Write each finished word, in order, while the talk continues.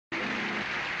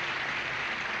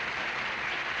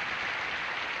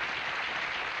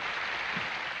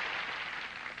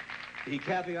The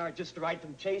caviar just arrived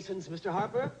from Chasen's, Mr.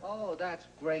 Harper. Oh, that's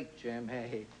great, Jim.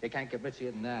 Hey, they can't get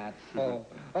richier than that. Oh,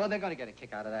 they're going to get a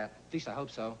kick out of that. At least I hope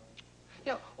so.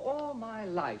 You know, all my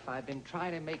life I've been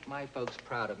trying to make my folks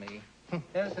proud of me.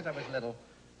 Ever since I was little.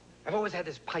 I've always had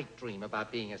this pipe dream about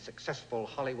being a successful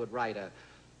Hollywood writer,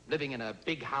 living in a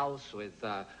big house with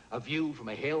a view from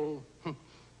a hill,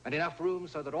 and enough room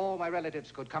so that all my relatives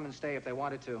could come and stay if they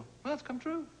wanted to. Well, it's come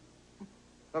true.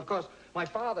 Of course, my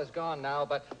father's gone now,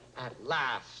 but at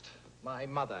last, my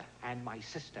mother and my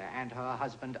sister and her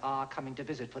husband are coming to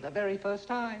visit for the very first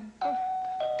time.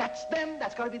 That's them.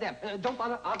 That's got to be them. Don't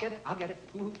bother. I'll get it. I'll get it.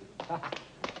 Eunice!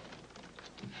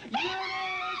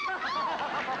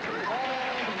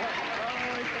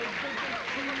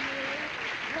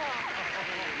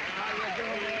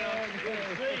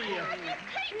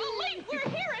 We're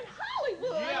here in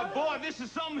Hollywood. Yeah, boy, this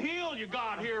is some hill you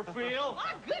got here, Phil.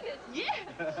 My goodness, yes.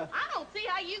 I don't see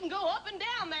how you can go up and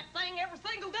down that thing every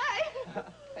single day.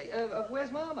 Hey,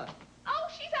 where's Mama? Oh,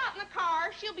 she's out in the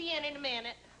car. She'll be in a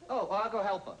minute. Oh, well, I'll go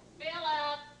help her.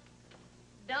 Phillip,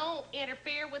 don't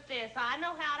interfere with this. I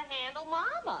know how to handle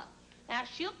Mama. Now,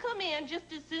 she'll come in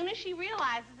just as soon as she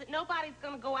realizes that nobody's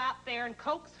going to go out there and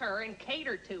coax her and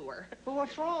cater to her. Well,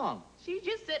 what's wrong? She's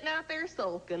just sitting out there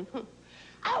sulking.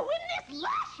 Oh, isn't this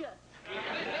luscious?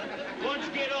 Once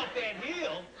you get up that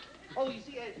hill... Oh, you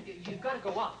see, you've got to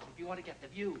go up if you want to get the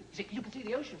view. See, you can see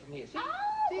the ocean from here. See?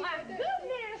 Oh, my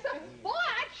goodness. Boy,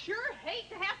 I'd sure hate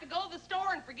to have to go to the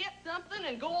store and forget something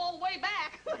and go all the way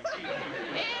back.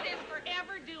 Ed is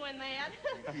forever doing that.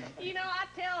 You know, I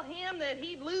tell him that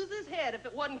he'd lose his head if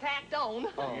it wasn't tacked on.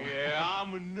 Oh. Yeah,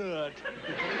 I'm a nut.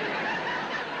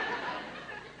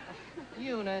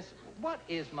 Eunice, what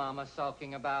is Mama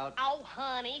sulking about? Oh,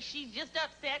 honey, she's just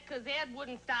upset because Ed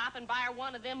wouldn't stop and buy her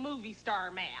one of them movie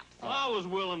star maps. Well, I was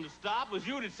willing to stop, but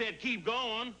you'd have said keep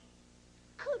going.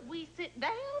 Could we sit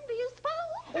down, do you suppose?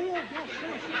 Oh, yeah,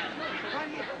 sure. Right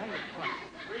here.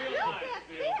 Look at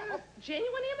this.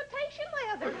 Genuine imitation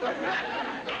leather.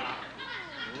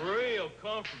 Real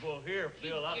comfortable here,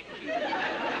 Phil. I'm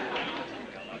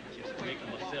just making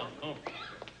myself comfortable.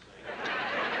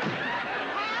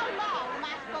 How long am I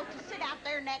supposed to sit out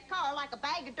there in that car like a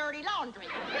bag of dirty laundry?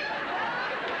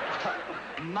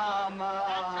 Mama.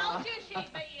 I told you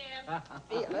she'd be in.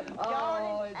 Phillip, Oh,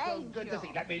 darling it's so good to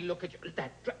see. Let me look at you.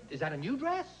 Is that a new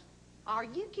dress? Are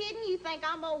you kidding? You think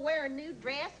I'm gonna wear a new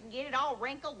dress and get it all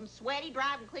wrinkled and sweaty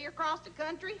driving clear across the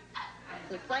country?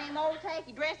 It's the same old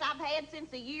tacky dress I've had since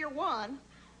the year one.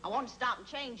 I want to stop and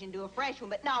change into a fresh one,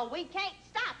 but no, we can't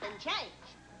stop and change.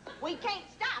 We can't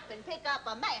stop and pick up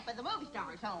a map of the movie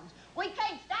stars' homes. We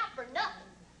can't stop for nothing.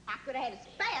 I could have had a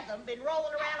spasm, been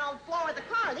rolling around on the floor of the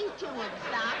car. These two wouldn't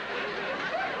stop.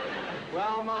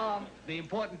 Well, Mom, the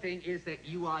important thing is that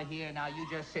you are here. Now, you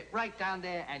just sit right down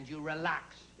there and you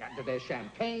relax. There's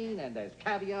champagne and there's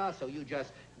caviar, so you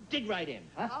just dig right in,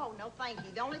 huh? Oh, no, thank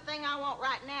you. The only thing I want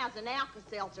right now is an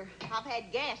Alka-Seltzer. I've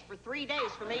had gas for 3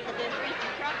 days from eating at this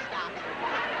recent truck stop.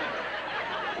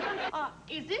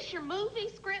 Is this your movie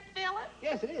script, Phillip?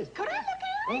 Yes, it is. Could I look at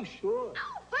it? Oh, sure.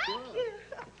 Oh, thank you.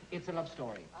 It's a love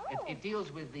story. Oh. It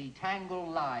deals with the tangled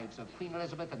lives of Queen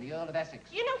Elizabeth and the Earl of Essex.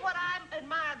 You know what I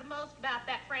admire the most about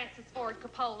that Francis Ford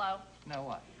Coppola? No,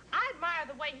 what? I admire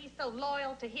the way he's so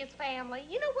loyal to his family.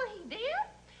 You know what he did?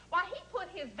 Why, he put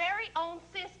his very own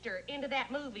sister into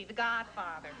that movie, The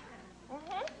Godfather. Do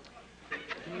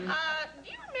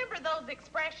you remember those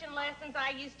expression lessons I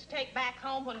used to take back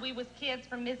home when we was kids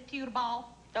from Miss Pewterball?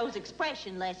 Those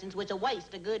expression lessons was a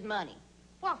waste of good money.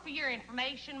 Well, for your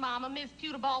information, Mama, Miss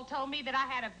Pewterball told me that I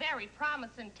had a very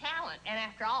promising talent, and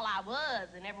after all, I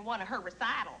was in every one of her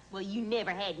recitals. Well, you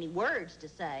never had any words to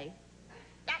say.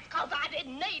 That's because I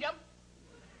didn't need them.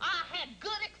 I had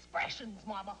good expressions,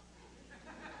 Mama.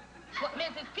 What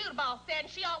Mrs. Pewterball said, and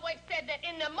she always said that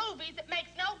in the movies, it makes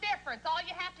no difference. All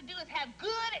you have to do is have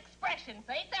good expressions.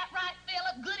 Ain't that right,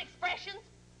 Phillip? Good expressions?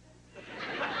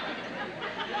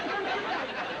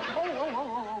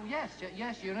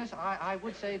 Yes, Eunice. I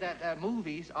would say that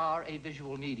movies are a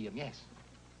visual medium, yes.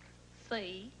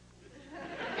 See?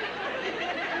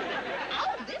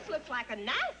 Oh, this looks like a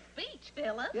nice speech,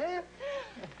 Phillip. Yeah?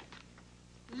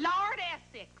 Lord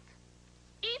Essex,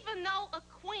 even though a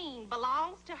queen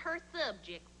belongs to her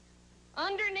subjects,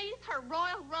 underneath her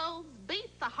royal robes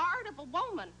beats the heart of a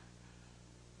woman,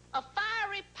 a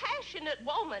fiery, passionate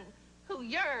woman who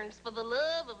yearns for the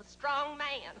love of a strong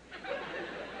man.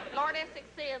 Lord Essex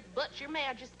says, "But your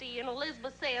majesty," and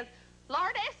Elizabeth says,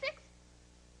 "Lord Essex,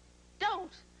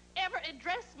 don't ever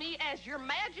address me as your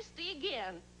majesty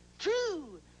again.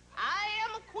 True, I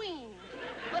am a queen,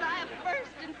 but I am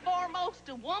first and foremost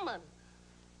a woman.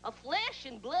 a flesh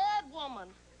and blood woman.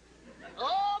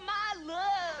 Oh, my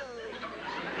love.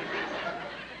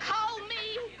 Call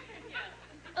me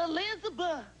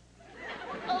Elizabeth.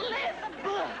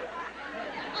 Elizabeth.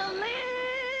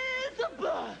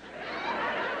 Elizabeth.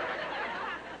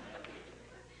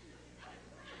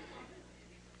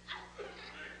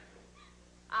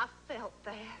 I felt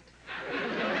that.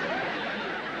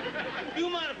 You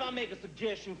mind if I make a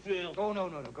suggestion, Phil? Oh, no.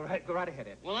 Go right ahead,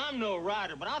 Ed. Well, I'm no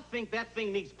writer, but I think that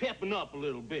thing needs pepping up a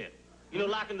little bit. You know,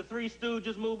 like in the Three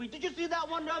Stooges movie. Did you see that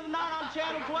one the other night on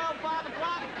Channel 12, 5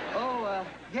 o'clock? Oh,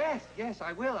 yes,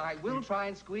 I will. I will try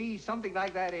and squeeze something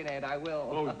like that in, Ed. I will.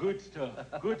 Oh, good stuff.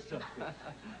 Good stuff.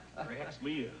 Cracks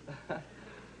me up.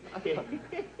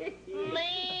 Memories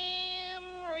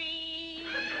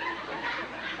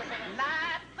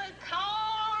like the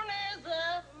corners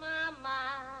of my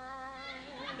mind.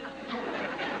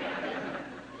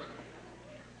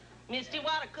 Misty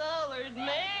watercolored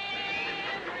memories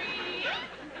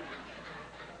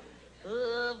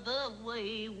of the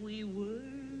way we were.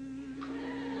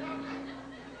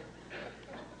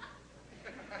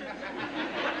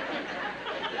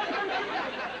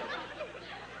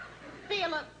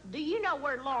 Phillip, do you know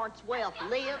where Lawrence Welk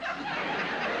lives?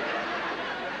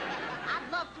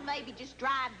 I'd love to maybe just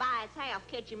drive by his house,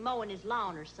 catch him mowing his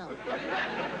lawn or something.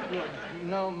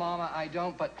 No, Mama, I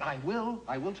don't, but I will.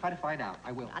 I will try to find out.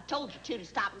 I will. I told you to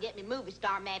stop and get me movie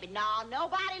star, Mabby. No,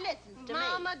 nobody listens to me.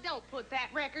 Mama, don't put that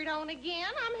record on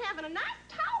again. I'm having a nice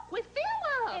talk with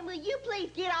Phillip. And will you please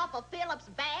get off of Phillip's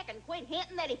back and quit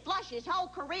hinting that he flushed his whole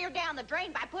career down the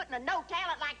drain by putting a no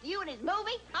talent like you in his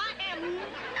movie? I am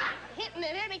not hinting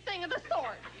at anything of the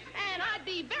sort. And I'd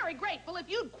be very grateful if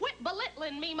you'd quit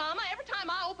belittling me, Mama, every time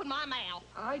I open my mouth.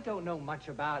 I don't know much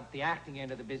about the acting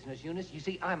end of the business, Eunice. You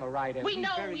see, I'm a writer. We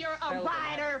know you're a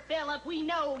writer, Phillip. We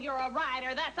know you're a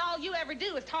writer. That's all you ever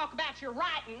do is talk about your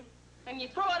writing. And you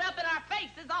throw it up in our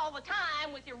faces all the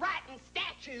time with your writing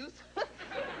statues.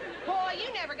 Boy,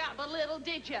 you never got belittled,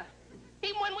 did you?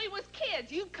 Even when we was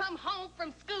kids, you'd come home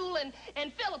from school and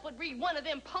Phillip would read one of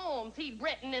them poems he'd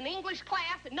written in English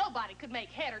class that nobody could make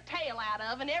head or tail out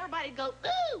of, and everybody'd go,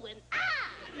 ooh and ah!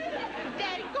 And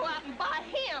Daddy'd go out and buy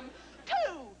him 2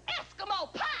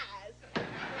 Eskimo pies.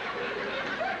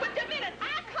 But the minute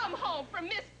I come home from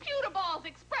Miss Pewterball's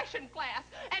expression class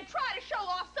and try to show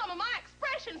off some of my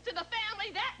expressions to the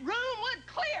family, that room would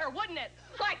clear, wouldn't it?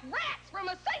 Like rats from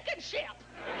a sinking ship.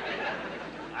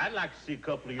 I'd like to see a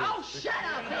couple of yours. Oh, shut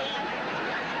up,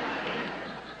 man.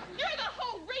 You're the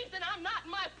whole reason I'm not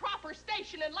in my proper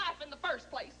station in life in the first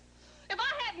place. If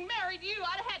I hadn't married you,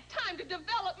 I'd have had time to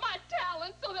develop my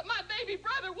talent so that my baby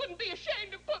brother wouldn't be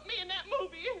ashamed to put me in that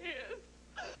movie of his.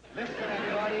 Listen,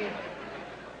 everybody.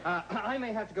 I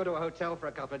may have to go to a hotel for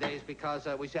a couple of days because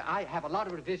I have a lot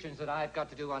of revisions that I've got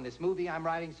to do on this movie I'm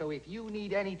writing, so if you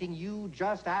need anything, you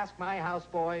just ask my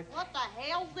houseboy. What the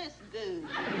hell's this goo?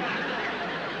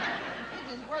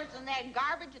 This is worse than that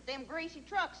garbage at them greasy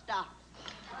truck stops.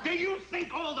 Do you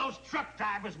think all those truck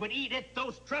drivers would eat at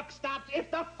those truck stops if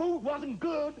the food wasn't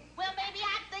good? Well, maybe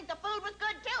I'd think the food was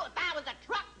good, too, if I was a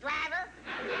truck driver.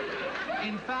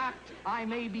 In fact, I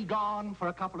may be gone for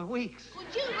a couple of weeks.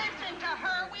 Would you listen to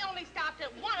her? We only stopped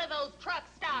at one of those truck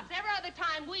stops. Every other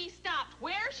time we stopped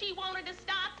where she wanted to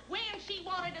stop, when she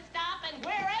wanted to stop, and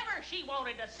wherever she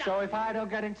wanted to stop. So if I don't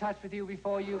get in touch with you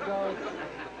before you go,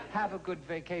 have a good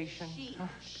vacation.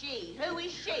 She. Who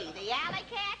is she? The alley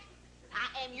cat?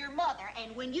 I am your mother,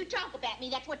 and when you talk about me,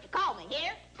 that's what you call me,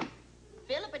 here?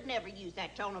 Phillip would never use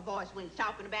that tone of voice when he's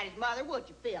talking about his mother, would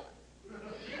you, Phillip?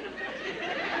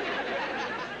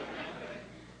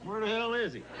 Where the hell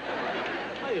is he?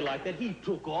 How you like that? He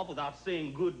took off without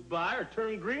saying goodbye or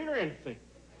turned green or anything.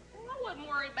 Well, I wouldn't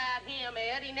worry about him,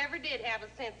 Ed. He never did have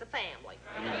a sense of family.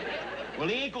 Well,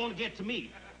 he ain't gonna get to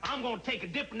me. I'm gonna take a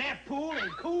dip in that pool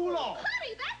and cool off.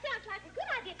 Honey, that sounds like a good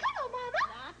idea. Come on, Mama.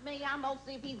 Not me. I'm gonna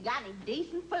see if he's got any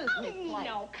decent food in his plate.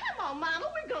 No, come on,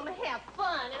 Mama. We're going to have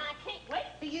fun, and I can't wait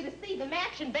for you to see the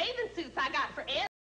matching bathing suits I got for Ed.